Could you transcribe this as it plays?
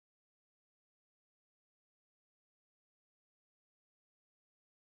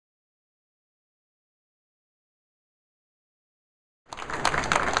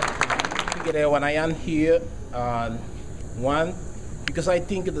Figuereo, and I am here, one, because I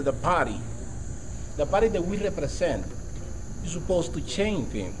think that the party that we represent is supposed to change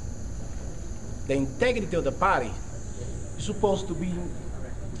things. The integrity of the party is supposed to be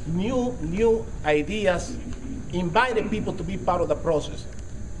new ideas, inviting people to be part of the process.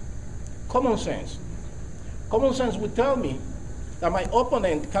 Common sense. Common sense would tell me that my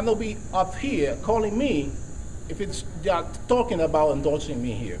opponent cannot be up here calling me if it's talking about endorsing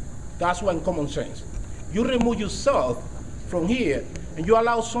me here. That's one common sense. You remove yourself from here and you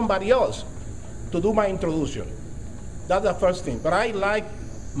allow somebody else to do my introduction. That's the first thing. But I like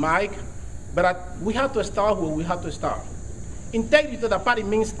Mike, but we have to start where we have to start. Integrity to the party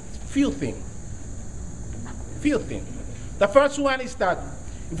means few things. Few things. The first one is that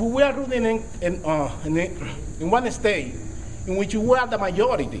if we are ruling in one state in which we are the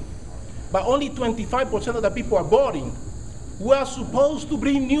majority, but only 25% of the people are voting, we are supposed to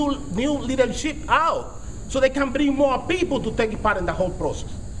bring new leadership out so they can bring more people to take part in the whole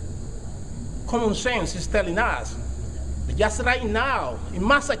process. Common sense is telling us that just right now in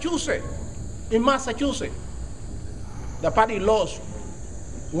Massachusetts, the party lost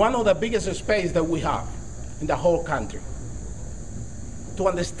one of the biggest spaces that we have in the whole country. To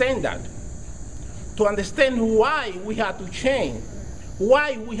understand that, to understand why we had to change,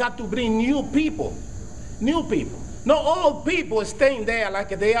 why we had to bring new people. Not all people staying there like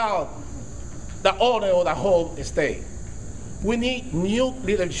they are the owner of the whole state. We need new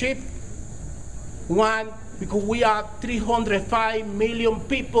leadership. One, because we are 305 million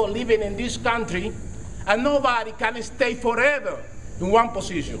people living in this country, and nobody can stay forever in one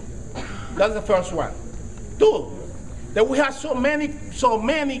position. That's the first one. Two, that we have so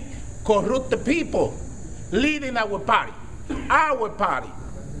many corrupt people leading our party,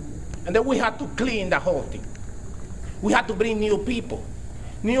 and then we have to clean the whole thing. We have to bring new people,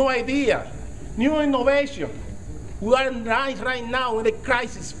 new ideas, new innovation. We are right now in a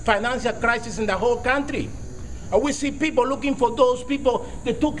crisis, financial crisis in the whole country. And we see people looking for those people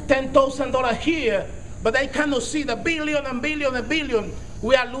that took $10,000 here, but they cannot see the billion and billion and billion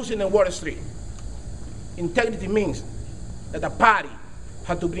we are losing in Wall Street. Integrity means that the party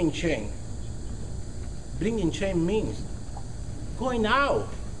has to bring change. Bringing change means going out.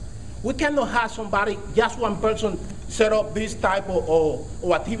 We cannot have somebody, just one person, set up this type of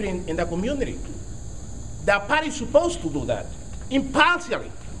activity in the community. The party is supposed to do that,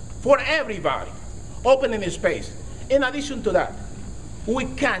 impartially, for everybody, opening a space. In addition to that, we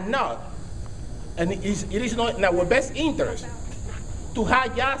cannot, and it is not in our best interest, to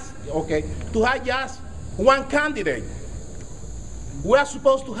have just one candidate. We are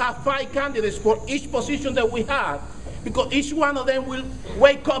supposed to have 5 candidates for each position that we have, because each one of them will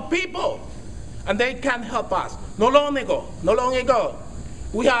wake up people, and they can help us. Not long ago,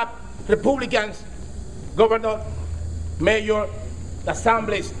 we have Republicans, governor, mayor, the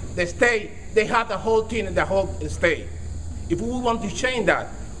assemblies, the state, they have the whole team in the whole state. If we want to change that,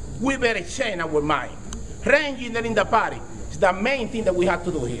 we better change our mind. Re-engineering the party is the main thing that we have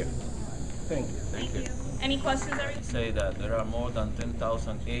to do here. Thank you. Thank you. Any questions? Say that there are more than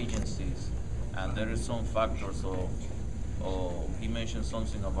 10,000 agencies, and there is some factors, or he mentioned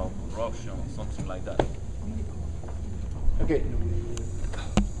something about corruption, something like that. Okay.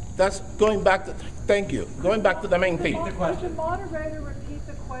 That's going back to, thank you. Going back to the main thing. Could the moderator repeat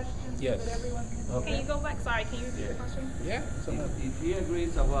the question Yes. so that everyone can Okay. Can you go back? Sorry, can you repeat the question? Yeah. If he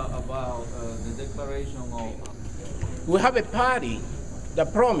agrees about the declaration of... We have a party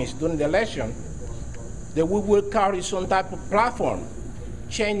that promised during the election that we will carry some type of platform,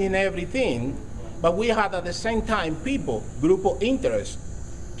 changing everything, but we had at the same time people, group of interest,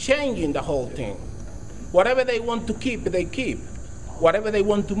 changing the whole thing. Whatever they want to keep, they keep. Whatever they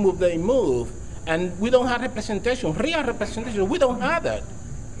want to move, they move. And we don't have representation, real representation. We don't have that.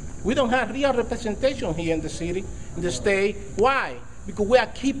 We don't have real representation here in the city, in the state. Why? Because we are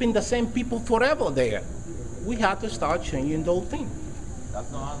keeping the same people forever there. We have to start changing those things.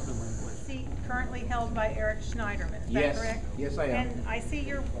 That's not answering my question. seat currently held by Eric Schneiderman. Is Yes. that correct? Yes, I am. And I see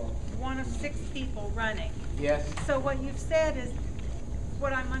you're one of 6 people running. Yes. So what you've said is,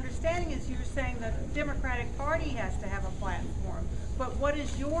 what I'm understanding is you're saying the Democratic Party has to have a platform. But what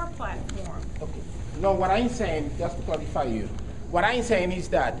is your platform? Okay. No, what I'm saying, just to clarify you, what I'm saying is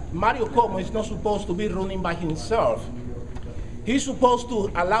that Mario Cuomo is not supposed to be running by himself. He's supposed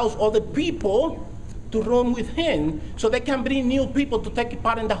to allow other people to run with him so they can bring new people to take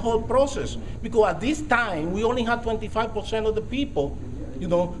part in the whole process. Because at this time, we only have 25% of the people,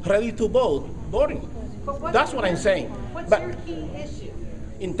 ready to voting. That's what I'm saying. What's But your key issue?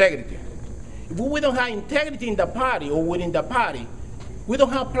 integrity. If we don't have integrity in the party or within the party, We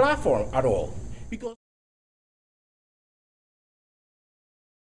don't have platform at all.